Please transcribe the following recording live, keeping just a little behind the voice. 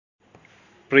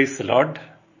Praise the Lord.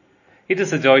 It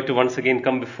is a joy to once again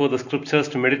come before the scriptures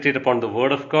to meditate upon the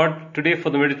word of God. Today for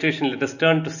the meditation, let us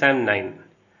turn to Psalm 9.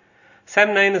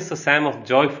 Psalm 9 is a psalm of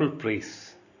joyful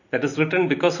praise that is written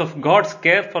because of God's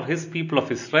care for his people of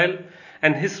Israel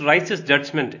and his righteous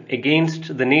judgment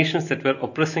against the nations that were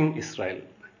oppressing Israel.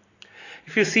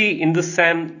 If you see in this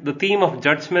psalm, the theme of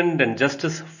judgment and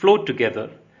justice flow together,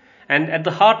 and at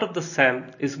the heart of the psalm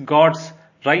is God's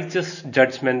righteous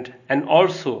judgment and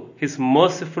also his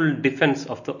merciful defense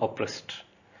of the oppressed.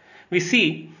 We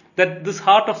see that the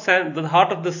heart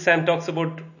of this psalm talks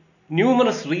about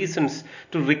numerous reasons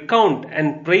to recount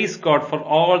and praise God for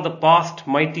all the past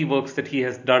mighty works that he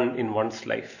has done in one's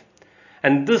life.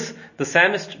 And this the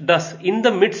psalmist does in the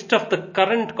midst of the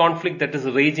current conflict that is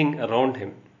raging around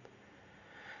him.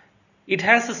 It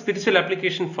has a spiritual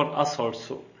application for us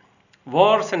also.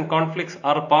 Wars and conflicts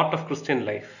are a part of Christian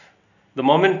life. The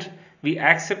moment we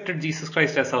accepted Jesus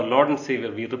Christ as our Lord and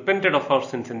Savior, we repented of our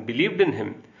sins and believed in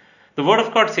him. The word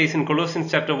of God says in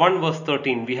Colossians chapter 1 verse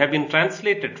 13, we have been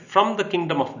translated from the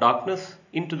kingdom of darkness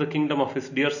into the kingdom of his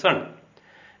dear Son.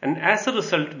 And as a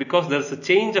result, because there is a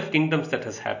change of kingdoms that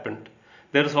has happened,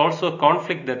 there is also a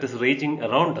conflict that is raging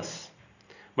around us.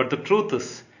 But the truth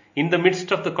is, in the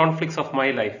midst of the conflicts of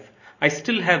my life, I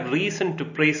still have reason to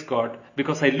praise God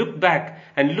because I look back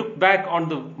on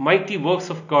the mighty works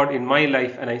of God in my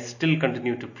life and I still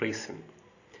continue to praise him.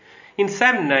 In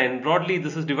Psalm 9, broadly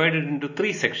this is divided into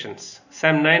three sections.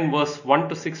 Psalm 9 verse 1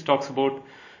 to 6 talks about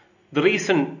the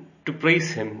reason to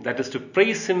praise him, that is to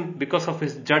praise him because of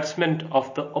his judgment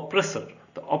of the oppressor.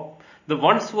 The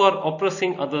ones who are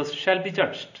oppressing others shall be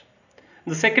judged.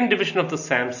 The second division of the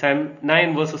Psalm, Psalm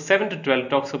 9 verses 7 to 12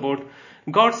 talks about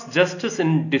God's justice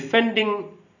in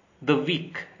defending the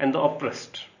weak and the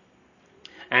oppressed.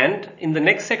 And in the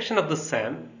next section of the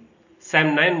Psalm,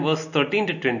 Psalm 9 verse 13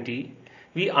 to 20,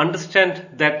 we understand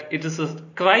that it is a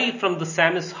cry from the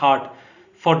psalmist's heart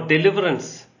for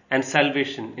deliverance and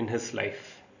salvation in his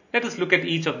life. Let us look at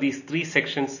each of these three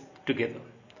sections together.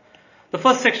 The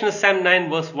first section is Psalm 9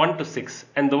 verse 1 to 6,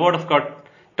 and the word of God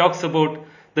talks about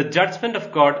the judgment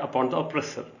of God upon the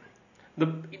oppressor. The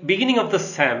beginning of the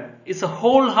psalm is a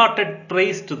wholehearted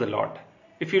praise to the Lord.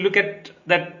 If you look at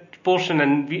that portion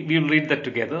and we will read that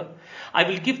together. I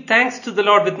will give thanks to the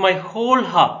Lord with my whole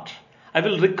heart. I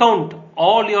will recount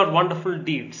all your wonderful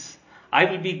deeds. I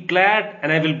will be glad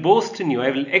and I will boast in you.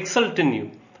 I will exult in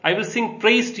you. I will sing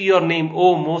praise to your name,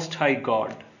 O Most High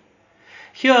God.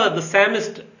 Here the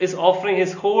psalmist is offering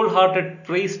his wholehearted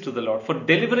praise to the Lord for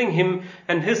delivering him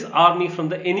and his army from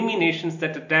the enemy nations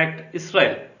that attacked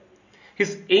Israel.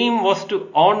 His aim was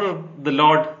to honor the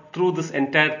Lord through this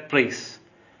entire praise.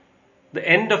 The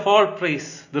end of all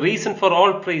praise, the reason for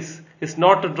all praise is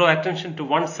not to draw attention to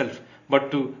oneself, but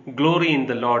to glory in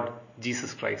the Lord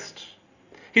Jesus Christ.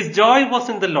 His joy was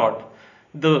in the Lord.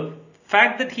 The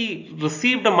fact that he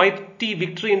received a mighty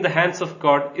victory in the hands of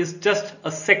God is just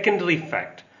a secondary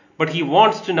fact. But he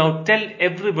wants to now tell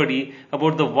everybody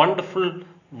about the wonderful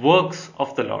works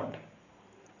of the Lord.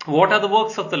 What are the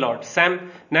works of the Lord? Psalm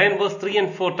 9 verse 3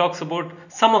 and 4 talks about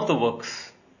some of the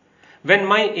works. When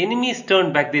my enemies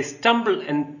turn back, they stumble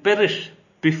and perish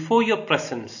before your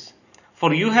presence.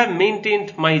 For you have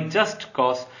maintained my just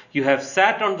cause. You have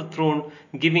sat on the throne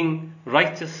giving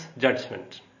righteous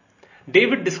judgment.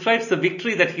 David describes the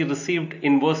victory that he received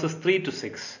in verses 3 to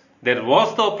 6. There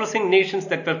was the oppressing nations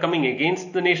that were coming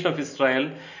against the nation of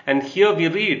Israel. And here we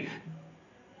read,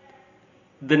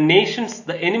 the nations,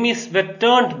 the enemies were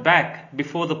turned back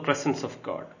before the presence of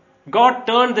God. God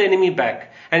turned the enemy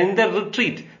back, and in their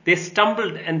retreat, they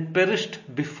stumbled and perished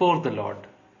before the Lord.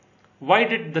 Why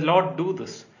did the Lord do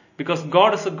this? Because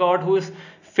God is a God who is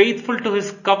faithful to his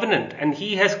covenant, and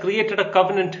he has created a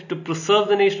covenant to preserve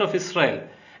the nation of Israel.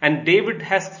 And David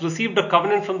has received a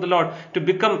covenant from the Lord to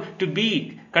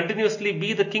continuously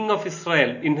be the king of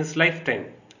Israel in his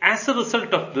lifetime. As a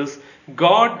result of this,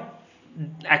 God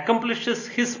accomplishes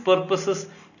his purposes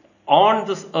on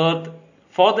this earth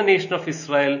for the nation of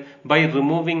Israel by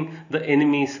removing the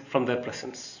enemies from their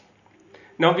presence.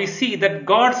 Now we see that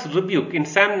God's rebuke in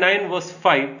Psalm 9 verse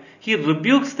 5, he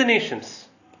rebukes the nations.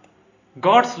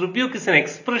 God's rebuke is an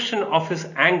expression of his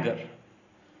anger.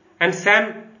 And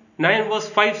Psalm 9 verse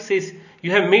 5 says,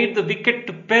 you have made the wicked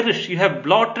to perish. You have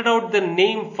blotted out their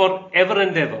name forever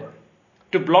and ever.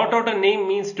 To blot out a name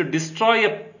means to destroy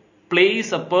a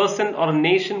place, a person or a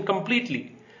nation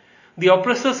completely. The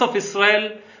oppressors of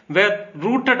Israel were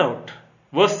rooted out.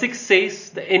 Verse 6 says,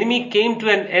 the enemy came to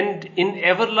an end in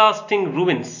everlasting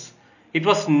ruins. It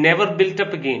was never built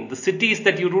up again. The cities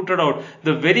that you rooted out,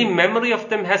 the very memory of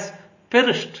them has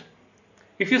perished.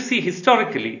 If you see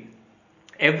historically,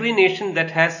 every nation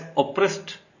that has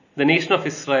oppressed the nation of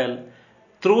Israel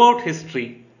throughout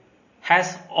history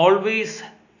has always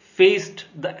faced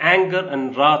the anger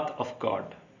and wrath of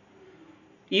God.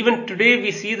 Even today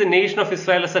we see the nation of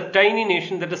Israel as a tiny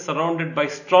nation that is surrounded by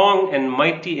strong and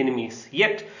mighty enemies.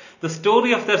 Yet the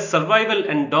story of their survival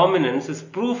and dominance is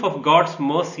proof of God's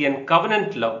mercy and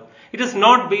covenant love. It is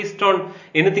not based on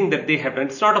anything that they have done.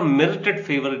 It's not a merited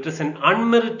favor. It is an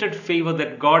unmerited favor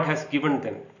that God has given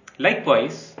them.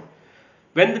 Likewise,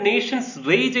 when the nations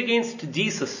rage against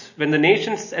Jesus, when the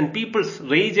nations and peoples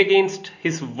rage against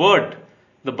His word,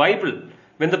 the Bible,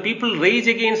 when the people rage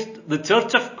against the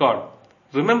church of God,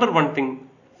 remember one thing,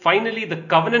 finally the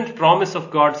covenant promise of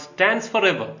God stands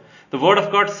forever. The word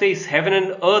of God says, heaven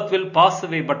and earth will pass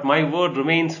away, but my word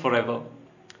remains forever.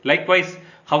 Likewise,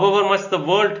 however much the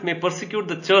world may persecute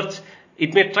the church,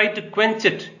 it may try to quench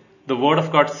it, the word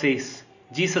of God says,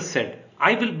 Jesus said,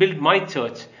 I will build my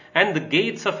church, and the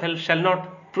gates of hell shall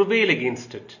not prevail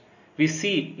against it. We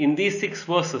see in these 6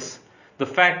 verses the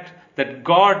fact that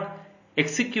God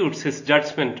executes His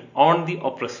judgment on the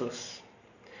oppressors.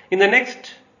 In the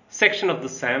next section of the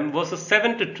psalm, verses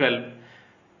 7 to 12,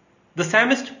 the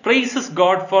psalmist praises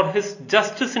God for His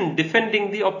justice in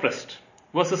defending the oppressed.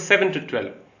 Verses 7 to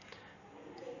 12.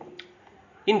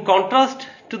 In contrast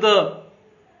to the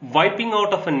wiping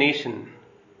out of a nation,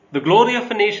 the glory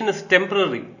of a nation is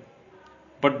temporary,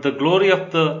 but the glory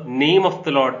of the name of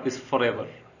the Lord is forever.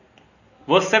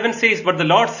 Verse 7 says, but the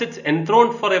Lord sits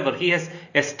enthroned forever. He has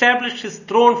established His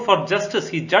throne for justice.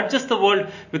 He judges the world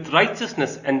with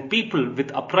righteousness and people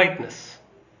with uprightness.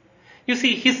 You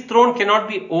see, His throne cannot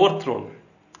be overthrown.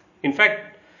 In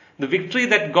fact, the victory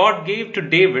that God gave to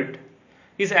David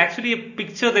is actually a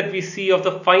picture that we see of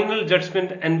the final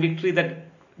judgment and victory that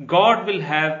God will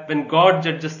have when God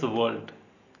judges the world.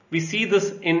 We see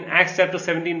this in Acts chapter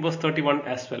 17 verse 31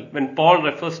 as well, when Paul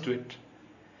refers to it.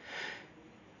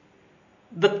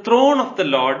 The throne of the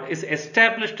Lord is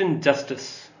established in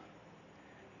justice.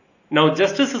 Now,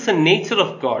 justice is a nature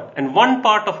of God, and one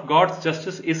part of God's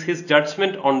justice is His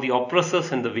judgment on the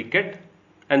oppressors and the wicked,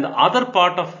 and the other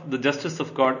part of the justice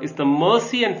of God is the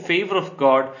mercy and favor of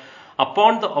God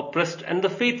upon the oppressed and the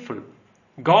faithful.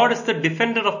 God is the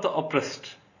defender of the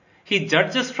oppressed. He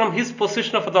judges from His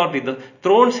position of authority. The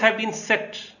thrones have been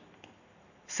set.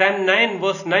 Psalm 9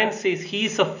 verse 9 says, He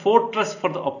is a fortress for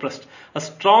the oppressed, a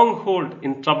stronghold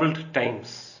in troubled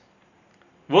times.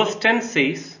 Verse 10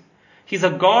 says, He's a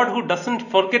God who doesn't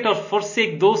forget or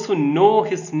forsake those who know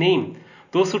His name,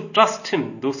 those who trust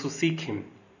Him, those who seek Him.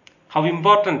 How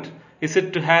important is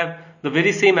it to have the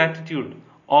very same attitude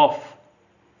of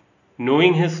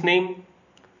knowing His name,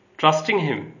 trusting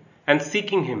Him, and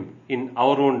seeking Him in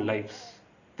our own lives.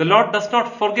 The Lord does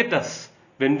not forget us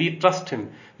when we trust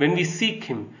Him, when we seek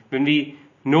Him, when we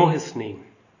know His name.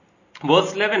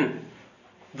 Verse 11,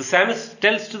 the psalmist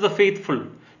tells to the faithful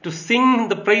to sing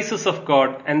the praises of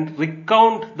God and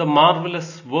recount the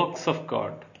marvelous works of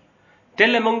God.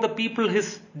 Tell among the people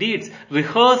His deeds.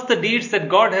 Rehearse the deeds that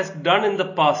God has done in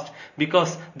the past,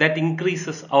 because that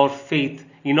increases our faith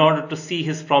in order to see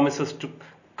His promises to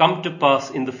come to pass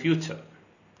in the future.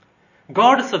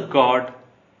 God is a God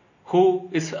who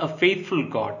is a faithful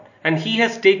God, and He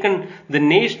has taken the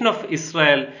nation of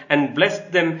Israel and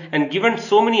blessed them and given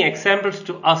so many examples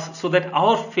to us so that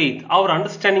our faith, our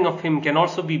understanding of Him can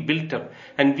also be built up,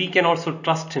 and we can also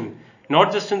trust Him,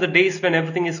 not just in the days when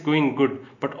everything is going good,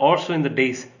 but also in the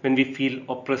days when we feel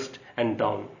oppressed and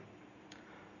down.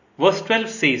 Verse 12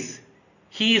 says,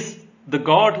 He is the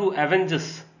God who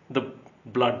avenges the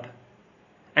blood,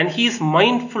 and He is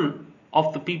mindful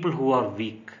of the people who are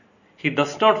weak. He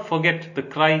does not forget the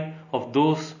cry of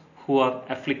those who are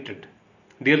afflicted.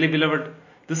 Dearly beloved,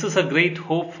 this is a great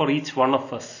hope for each one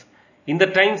of us. In the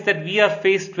times that we are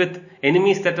faced with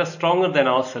enemies that are stronger than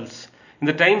ourselves, in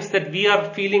the times that we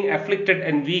are feeling afflicted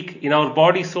and weak in our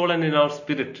body, soul, and in our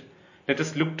spirit, let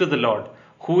us look to the Lord,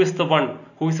 who is the one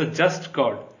who is a just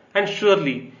God, and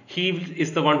surely He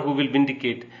is the one who will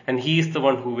vindicate, and He is the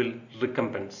one who will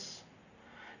recompense.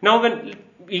 Now when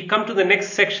we come to the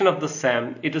next section of the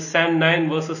psalm, it is Psalm 9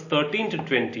 verses 13 to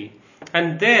 20.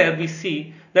 And there we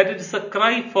see that it is a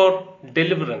cry for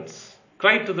deliverance.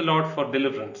 Cry to the Lord for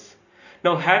deliverance.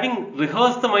 Now, having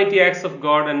rehearsed the mighty acts of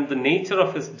God and the nature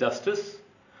of His justice,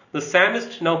 the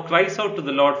psalmist now cries out to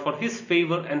the Lord for His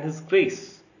favor and His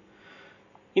grace.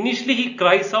 Initially, he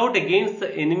cries out against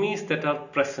the enemies that are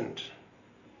present.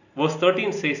 Verse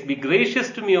 13 says, Be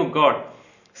gracious to me, O God.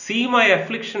 See my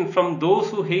affliction from those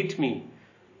who hate me,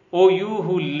 O you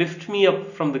who lift me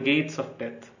up from the gates of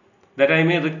death, that I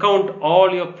may recount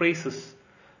all your praises,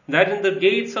 that in the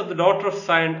gates of the daughter of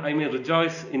Zion I may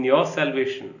rejoice in your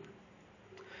salvation.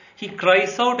 He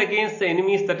cries out against the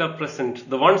enemies that are present,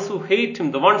 the ones who hate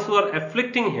him, the ones who are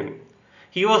afflicting him.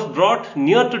 He was brought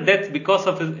near to death because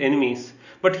of his enemies,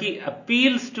 but he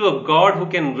appeals to a God who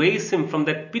can raise him from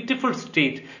that pitiful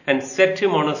state and set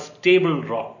him on a stable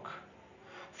rock.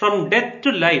 From death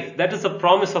to life, that is the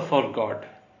promise of our God.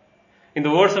 In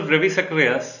the words of Ravi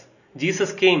Zacharias,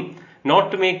 Jesus came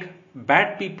not to make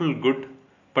bad people good,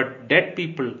 but dead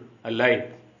people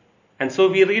alive. And so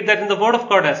we read that in the Word of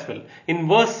God as well. In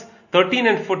verse 13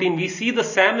 and 14, we see the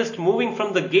psalmist moving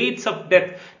from the gates of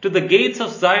death to the gates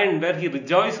of Zion, where he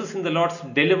rejoices in the Lord's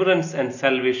deliverance and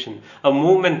salvation, a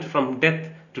movement from death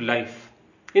to life.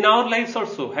 In our lives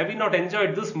also, have we not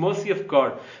enjoyed this mercy of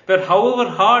God, where however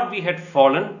hard we had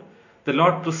fallen, the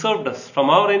Lord preserved us from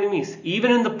our enemies.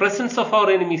 Even in the presence of our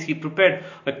enemies, He prepared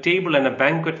a table and a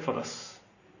banquet for us.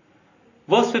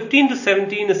 Verse 15 to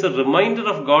 17 is a reminder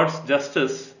of God's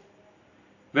justice,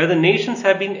 where the nations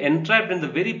have been entrapped in the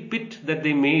very pit that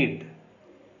they made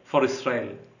for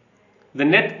Israel. The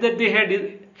net that they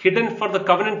had hidden for the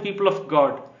covenant people of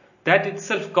God, that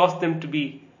itself caused them to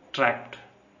be trapped.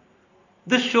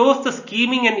 This shows the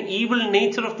scheming and evil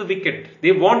nature of the wicked.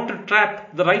 They want to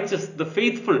trap the righteous, the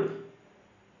faithful.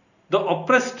 The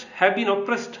oppressed have been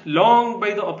oppressed long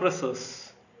by the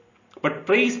oppressors. But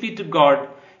praise be to God,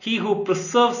 He who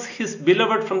preserves His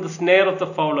beloved from the snare of the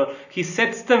fowler. He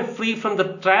sets them free from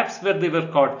the traps where they were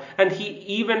caught. And He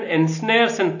even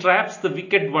ensnares and traps the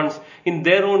wicked ones in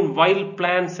their own vile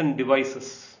plans and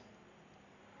devices.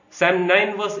 Psalm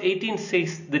 9 verse 18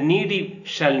 says, the needy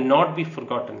shall not be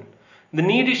forgotten. The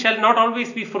needy shall not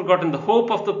always be forgotten. The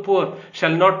hope of the poor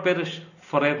shall not perish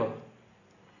forever.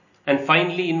 And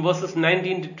finally, in verses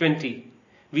 19 to 20,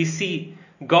 we see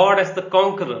God as the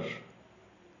conqueror.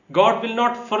 God will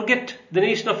not forget the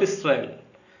nation of Israel.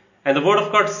 And the word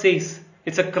of God says,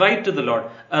 it's a cry to the Lord.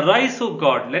 Arise, O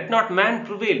God, let not man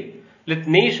prevail. Let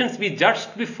nations be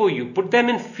judged before you. Put them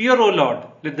in fear, O Lord.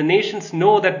 Let the nations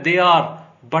know that they are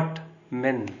but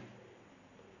men.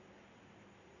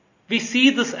 We see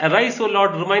this arise, O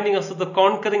Lord, reminding us of the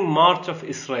conquering march of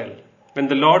Israel, when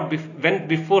the Lord went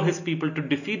before His people to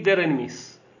defeat their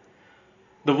enemies.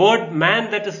 The word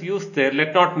man that is used there,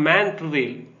 let not man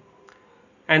prevail,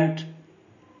 and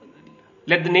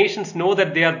let the nations know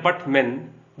that they are but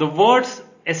men. The words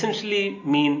essentially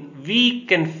mean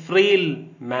weak and frail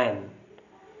man.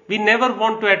 We never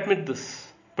want to admit this,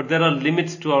 but there are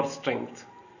limits to our strength.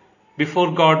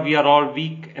 Before God, we are all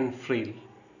weak and frail.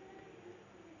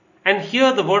 And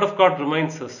here the word of God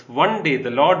reminds us, one day the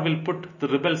Lord will put the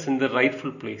rebels in their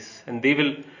rightful place, and they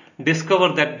will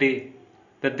discover that day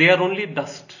that they are only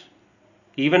dust.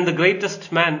 Even the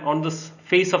greatest man on this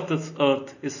face of this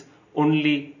earth is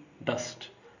only dust.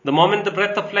 The moment the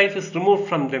breath of life is removed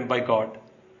from them by God,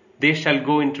 they shall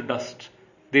go into dust.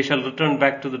 They shall return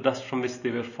back to the dust from which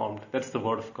they were formed. That's the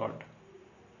word of God.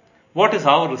 What is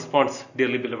our response,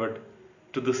 dearly beloved,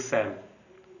 to this psalm?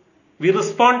 We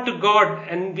respond to God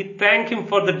and we thank Him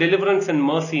for the deliverance and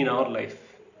mercy in our life.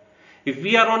 If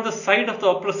we are on the side of the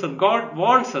oppressor, God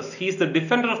wants us. He is the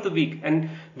defender of the weak, and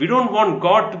we don't want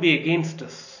God to be against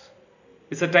us.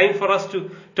 It's a time for us to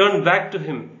turn back to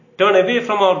Him, turn away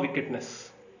from our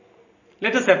wickedness.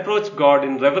 Let us approach God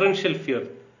in reverential fear,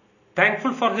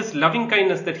 thankful for His loving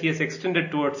kindness that He has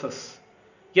extended towards us,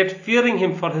 yet fearing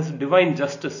Him for His divine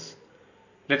justice.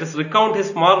 Let us recount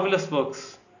His marvelous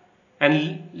works,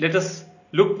 and let us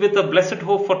look with a blessed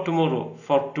hope for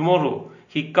tomorrow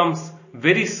He comes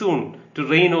very soon to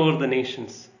reign over the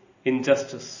nations in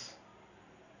justice.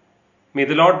 May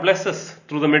the Lord bless us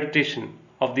through the meditation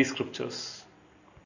of these scriptures.